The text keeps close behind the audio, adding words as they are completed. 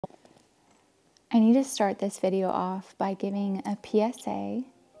I need to start this video off by giving a PSA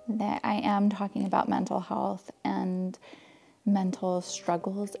that I am talking about mental health and mental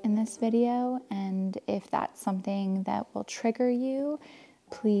struggles in this video, and if that's something that will trigger you,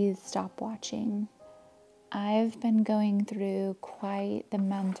 please stop watching. I've been going through quite the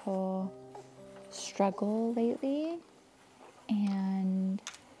mental struggle lately, and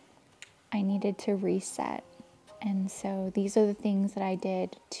I needed to reset. And so these are the things that I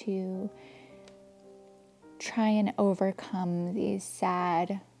did to try and overcome these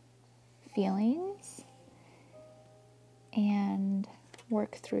sad feelings and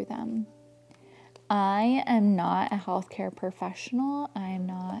work through them. I am not a healthcare professional. I'm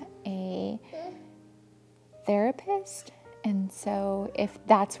not a therapist. And so if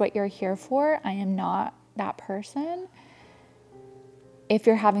that's what you're here for, I am not that person. If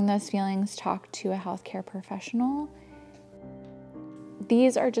you're having those feelings, talk to a healthcare professional.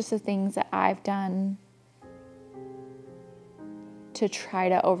 These are just the things that I've done to try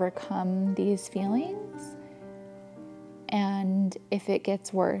to overcome these feelings. And if it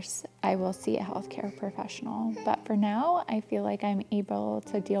gets worse, I will see a healthcare professional. But for now, I feel like I'm able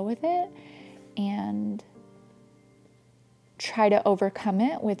to deal with it and try to overcome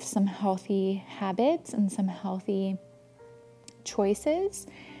it with some healthy habits and some healthy choices.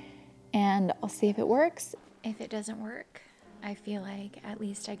 And I'll see if it works. If it doesn't work, I feel like at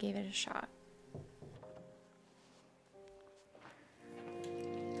least I gave it a shot.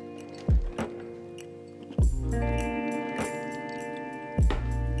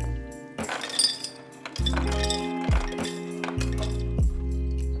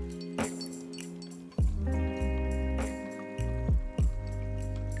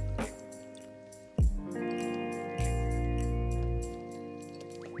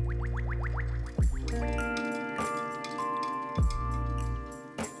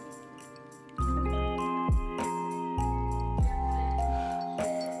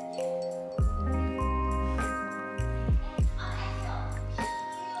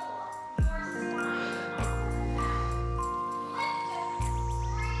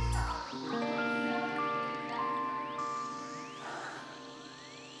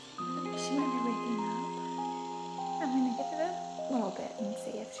 And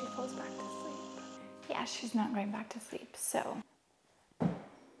see if she falls back to sleep. Yeah, she's not going back to sleep, so. Boy.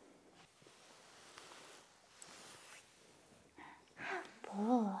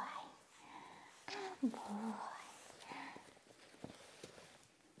 Boy.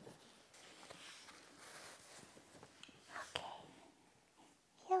 Okay.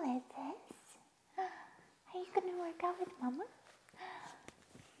 Here is this. Are you gonna work out with Mama?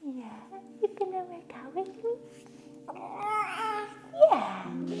 Yeah, you gonna work out with me? Yeah,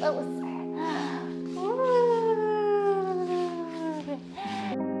 closer.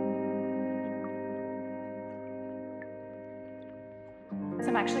 So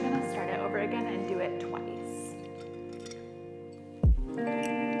I'm actually going to start it over again and do it twice.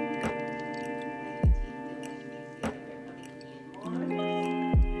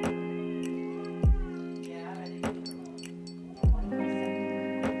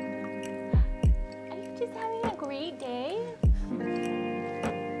 Are you just having a great day?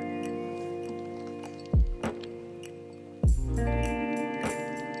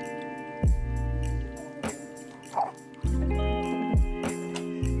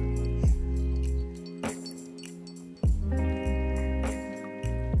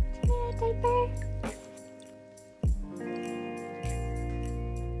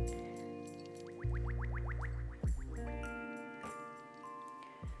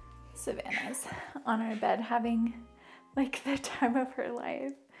 Savannah's on our bed having like the time of her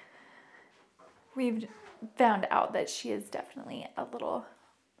life. We've found out that she is definitely a little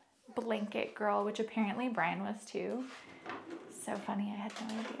blanket girl, which apparently Brian was too. So funny, I had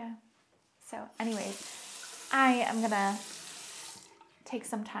no idea. So anyways, I am gonna take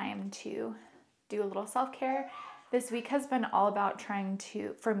some time to do a little self-care. This week has been all about trying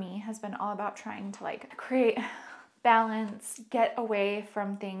to, for me, has been all about trying to like create balance, get away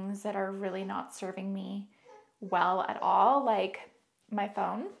from things that are really not serving me well at all, like my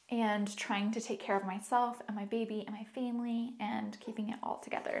phone, and trying to take care of myself and my baby and my family and keeping it all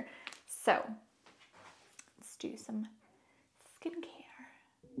together. So let's do some skincare.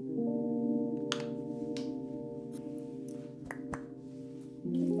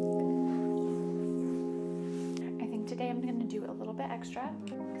 I think today I'm going to do a little bit extra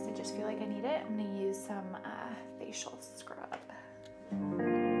because I just feel like I need it. I'm going to use some facial scrub.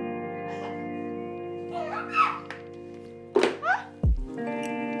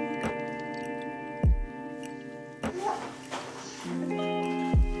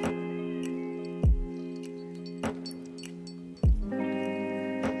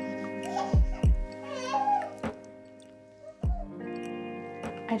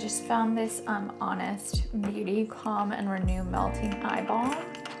 just found this Honest Beauty Calm and Renew Melting Eye Balm.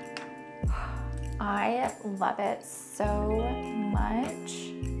 I love it so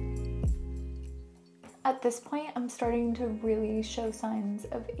much. At this point, I'm starting to really show signs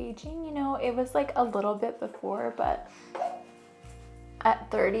of aging. You know, it was like a little bit before, but at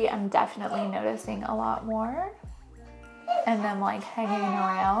 30, I'm definitely noticing a lot more. And them like hanging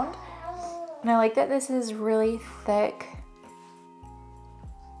around. And I like that this is really thick.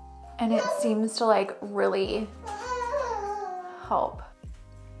 And it seems to like really help.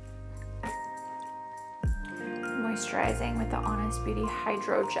 Moisturizing with the Honest Beauty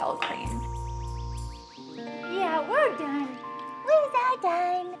Hydro Gel Cream. Yeah, we're done. We're all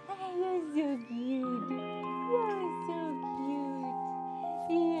done. You're so cute. You're so cute.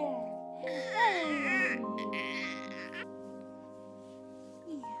 Yeah.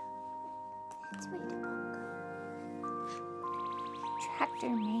 Let's read a book. Tractor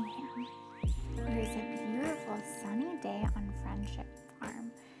Mayhem. It was a beautiful sunny day on Friendship Farm.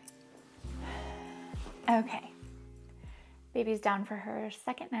 Okay. Baby's down for her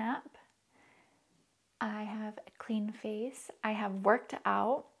second nap. I have a clean face. I have worked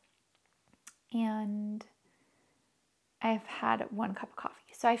out and I've had 1 cup of coffee.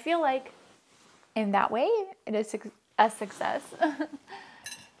 So I feel like in that way it is a success.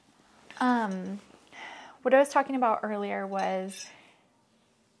 What I was talking about earlier was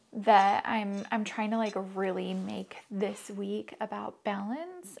that I'm trying to like really make this week about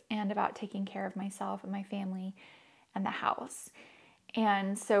balance and about taking care of myself and my family and the house.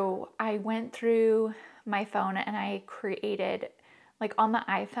 And so I went through my phone and I created, like on the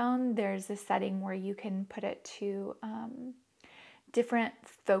iPhone, there's a setting where you can put it to different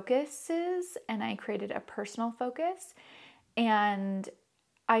focuses, and I created a personal focus. And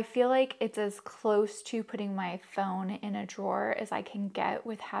I feel like it's as close to putting my phone in a drawer as I can get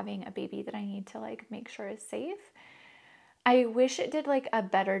with having a baby that I need to like make sure is safe. I wish it did like a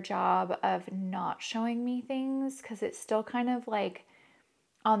better job of not showing me things, because it's still kind of like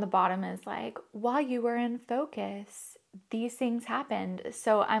on the bottom is like, while you were in focus, these things happened.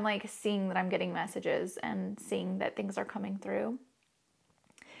 So I'm like seeing that I'm getting messages and seeing that things are coming through.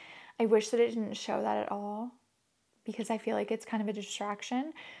 I wish that it didn't show that at all, because I feel like it's kind of a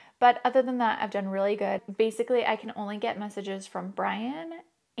distraction. But other than that, I've done really good. Basically, I can only get messages from Brian,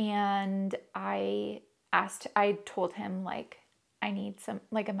 and I told him like I need some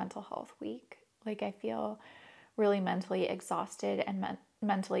like a mental health week. Like I feel really mentally exhausted and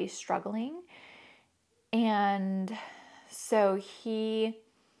mentally struggling. And so he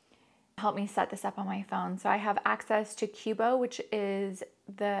helped me set this up on my phone. So I have access to Cubo, which is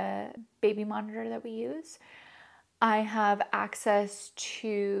the baby monitor that we use. I have access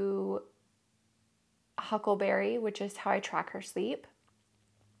to Huckleberry, which is how I track her sleep.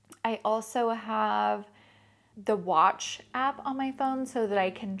 I also have the Watch app on my phone so that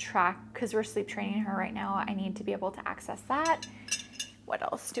I can track, because we're sleep training her right now, I need to be able to access that. What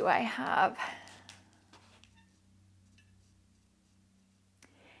else do I have?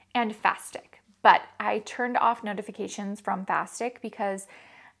 And Fastic. But I turned off notifications from Fastic because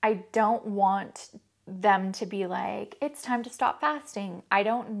I don't want them to be like, it's time to stop fasting. I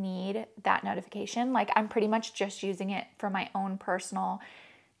don't need that notification. Like I'm pretty much just using it for my own personal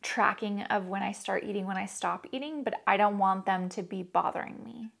tracking of when I start eating, when I stop eating, but I don't want them to be bothering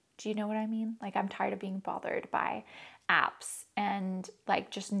me. Do you know what I mean? Like I'm tired of being bothered by apps and like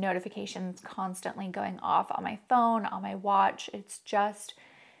just notifications constantly going off on my phone, on my watch. It's just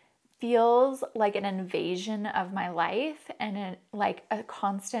feels like an invasion of my life and like a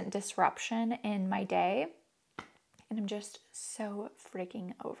constant disruption in my day. And I'm just so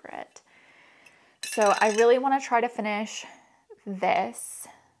freaking over it. So I really want to try to finish this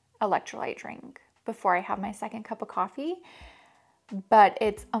electrolyte drink before I have my second cup of coffee, but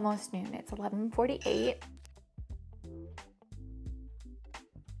it's almost noon. It's 11:48.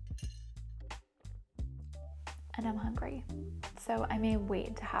 And I'm hungry. So I may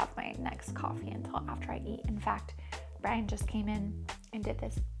wait to have my next coffee until after I eat. In fact, Brian just came in and did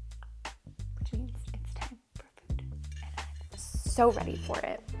this, which means it's time for food. And I'm so ready for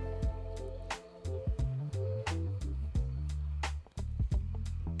it.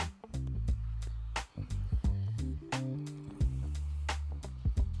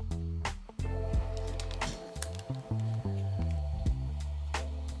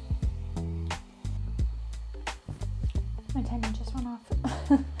 My timer just went off,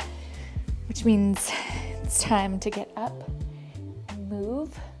 which means it's time to get up and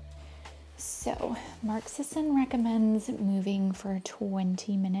move. So Mark Sisson recommends moving for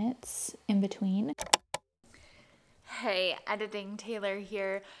 20 minutes in between. Hey, editing Taylor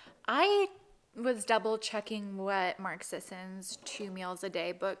here. I was double checking what Mark Sisson's 2 meals a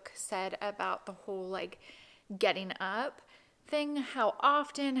day book said about the whole like getting up thing, how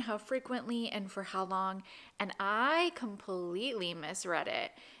often, how frequently, and for how long. And I completely misread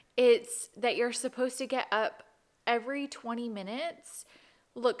it. It's that you're supposed to get up every 20 minutes,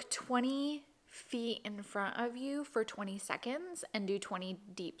 look 20 feet in front of you for 20 seconds, and do 20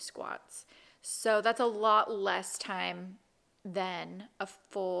 deep squats. So that's a lot less time than a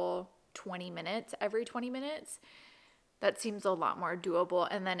full 20 minutes every 20 minutes. That seems a lot more doable.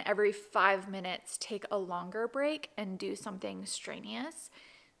 And then every 5 minutes, take a longer break and do something strenuous.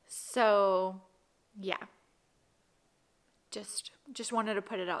 So yeah, just wanted to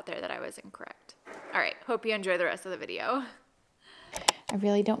put it out there that I was incorrect. All right, hope you enjoy the rest of the video. I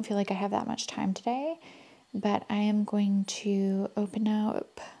really don't feel like I have that much time today, but I am going to open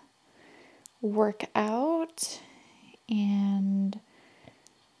up workout and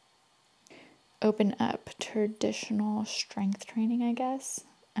open up traditional strength training, I guess.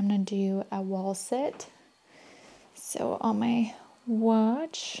 I'm going to do a wall sit. So on my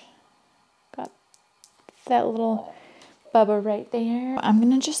watch, got that little bubba right there. I'm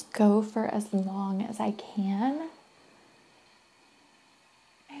going to just go for as long as I can.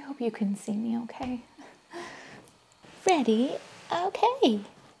 I hope you can see me okay. Ready? Okay.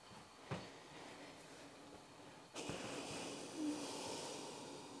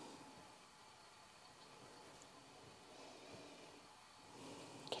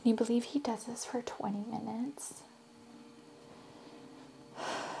 Can you believe he does this for 20 minutes?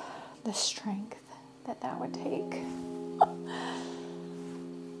 The strength that would take.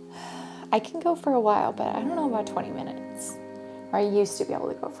 I can go for a while, but I don't know about 20 minutes. Or I used to be able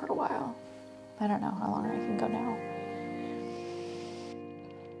to go for a while. I don't know how long I can go now.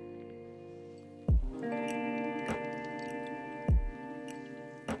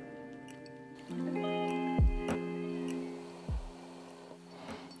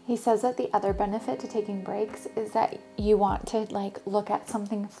 He says that the other benefit to taking breaks is that you want to like look at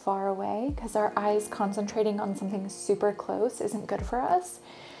something far away, because our eyes concentrating on something super close isn't good for us.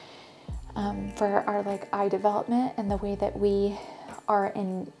 For our like eye development and the way that we are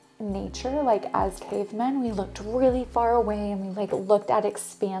in nature, like as cavemen, we looked really far away and we like looked at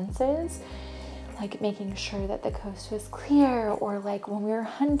expanses, like making sure that the coast was clear, or like when we were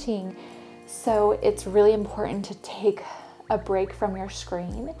hunting. So it's really important to take a break from your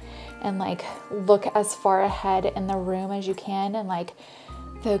screen and like look as far ahead in the room as you can and like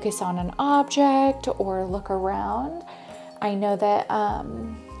focus on an object or look around. I know that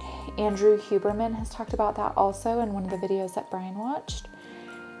Andrew Huberman has talked about that also in one of the videos that Brian watched.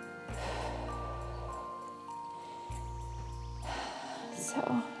 So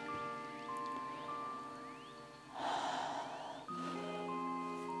oh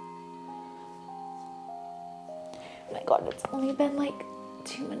my god, it's only been like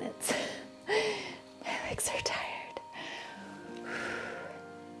 2 minutes. My legs are tired.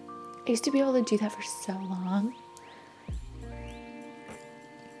 I used to be able to do that for so long.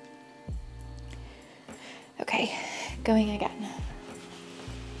 Okay, going again.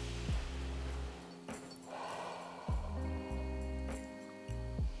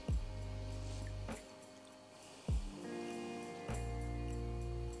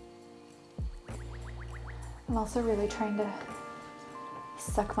 I'm also really trying to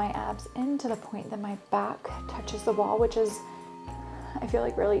suck my abs in to the point that my back touches the wall, which is, I feel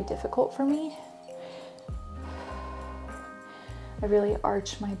like, really difficult for me. I really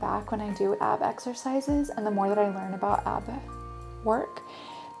arch my back when I do ab exercises, and the more that I learn about ab work,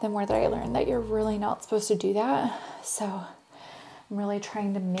 the more that I learn that you're really not supposed to do that. So I'm really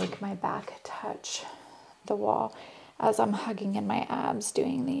trying to make my back touch the wall as I'm hugging in my abs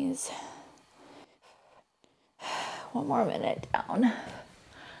doing these. One more minute down.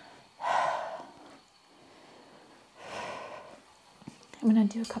 I'm gonna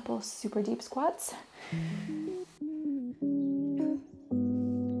do a couple super deep squats.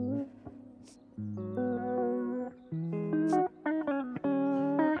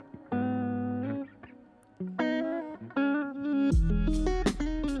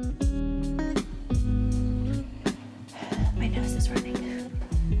 My nose is running.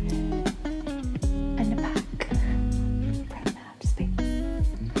 And the back. From that space.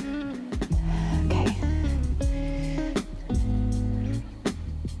 Okay.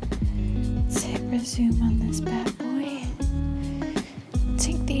 Let's hit resume on this bad boy.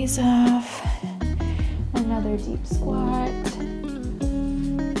 Take these off. Another deep squat.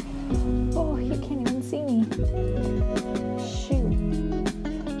 Oh, you can't even see me. Shoot.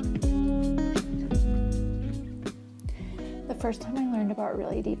 first time I learned about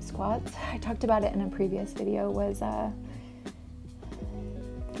really deep squats, I talked about it in a previous video, was the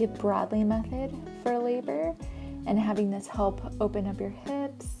Bradley method for labor, and having this help open up your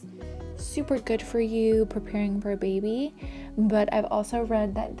hips. Super good for you preparing for a baby. But I've also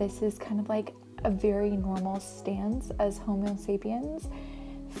read that this is kind of like a very normal stance as Homo sapiens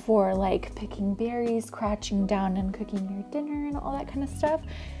for like picking berries, crouching down and cooking your dinner and all that kind of stuff.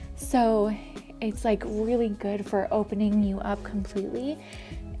 So it's like really good for opening you up completely.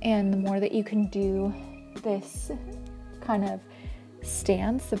 And the more that you can do this kind of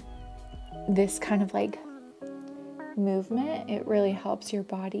stance, this kind of like movement, it really helps your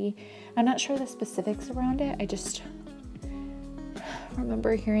body. I'm not sure the specifics around it. I just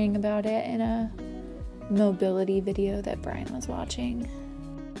remember hearing about it in a mobility video that Brian was watching.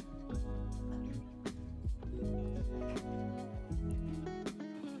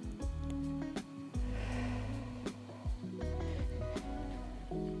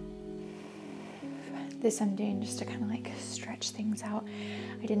 This I'm doing just to kind of like stretch things out.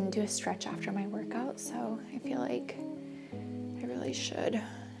 I didn't do a stretch after my workout, so I feel like I really should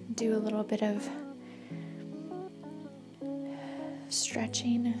do a little bit of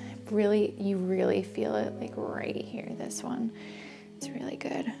stretching. Really, you really feel it like right here, this one. It's really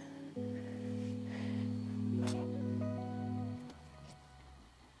good.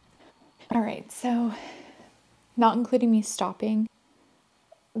 All right, so not including me stopping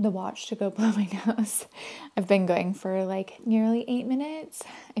the watch to go blow my nose, I've been going for like nearly 8 minutes.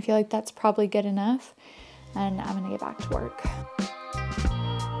 I feel like that's probably good enough, and I'm gonna get back to work.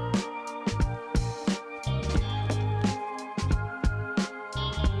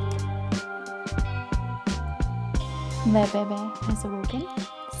 The baby has awoken,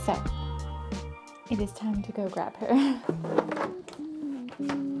 so it is time to go grab her.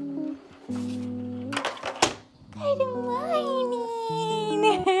 Good morning.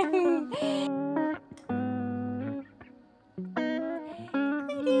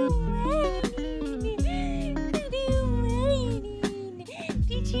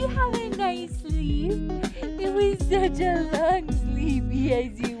 Did you have a nice sleep? It was such a long sleep,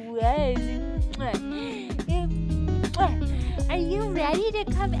 yes it was. Are you ready to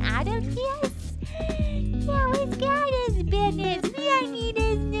come out of this? Yeah, let's get out of this business. We don't need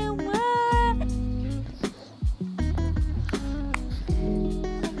us no more.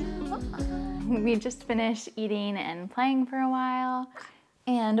 We just finished eating and playing for a while,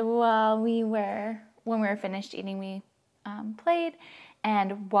 and when we were finished eating, we played.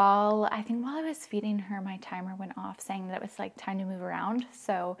 And while I was feeding her, my timer went off saying that it was like time to move around.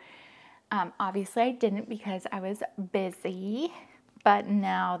 So obviously I didn't because I was busy. But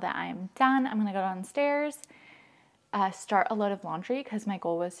now that I'm done, I'm gonna go downstairs, start a load of laundry, because my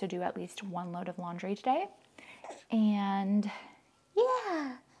goal was to do at least 1 load of laundry today. And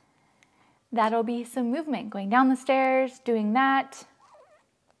yeah, that'll be some movement, going down the stairs, doing that.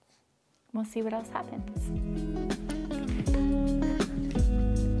 We'll see what else happens.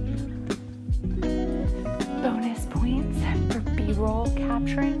 Bonus points for B-roll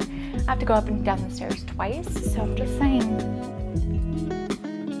capturing. I have to go up and down the stairs twice, so I'm just saying.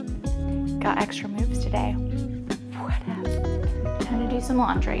 Got extra moves today. Whatever. Time to do some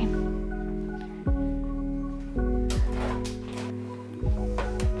laundry.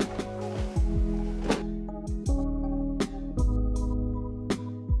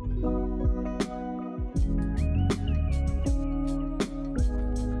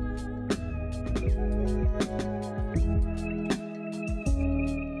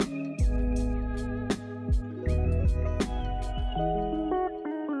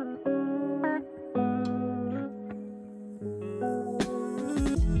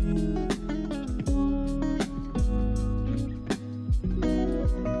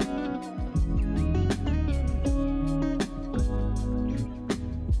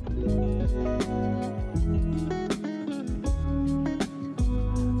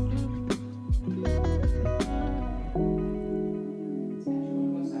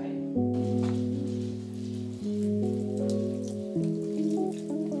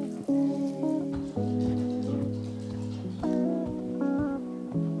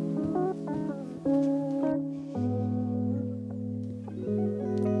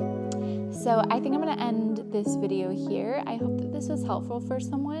 So I think I'm gonna end this video here. I hope that this was helpful for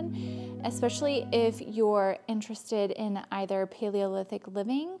someone, especially if you're interested in either Paleolithic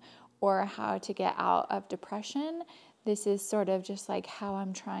living or how to get out of depression. This is sort of just like how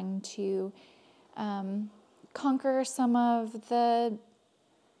I'm trying to conquer some of the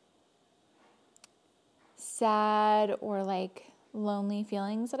sad or like lonely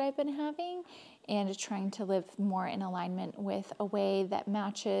feelings that I've been having, and trying to live more in alignment with a way that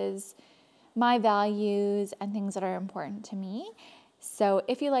matches my values and things that are important to me. So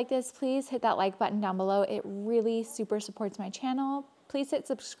if you like this, please hit that like button down below. It really super supports my channel. Please hit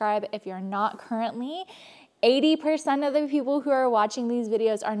subscribe if you're not currently. 80% of the people who are watching these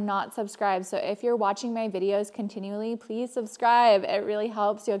videos are not subscribed. So if you're watching my videos continually, please subscribe. It really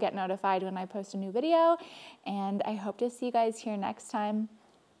helps. You'll get notified when I post a new video. And I hope to see you guys here next time.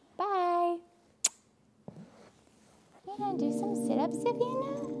 Bye. You gonna do some sit-ups,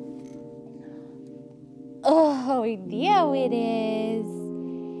 Savannah? Oh, there it is.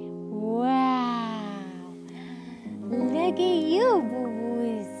 Wow. Look at you,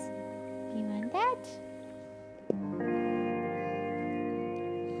 boo-boos. You want that?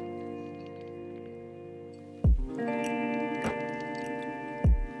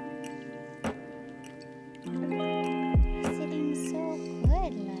 You're sitting so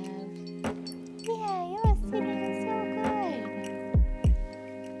good, love. Yeah, you're sitting so good.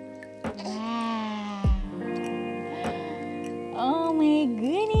 Wow. Oh my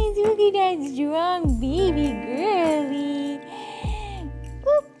goodness, look at that strong baby girlie.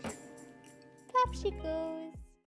 Boop. Pop she goes.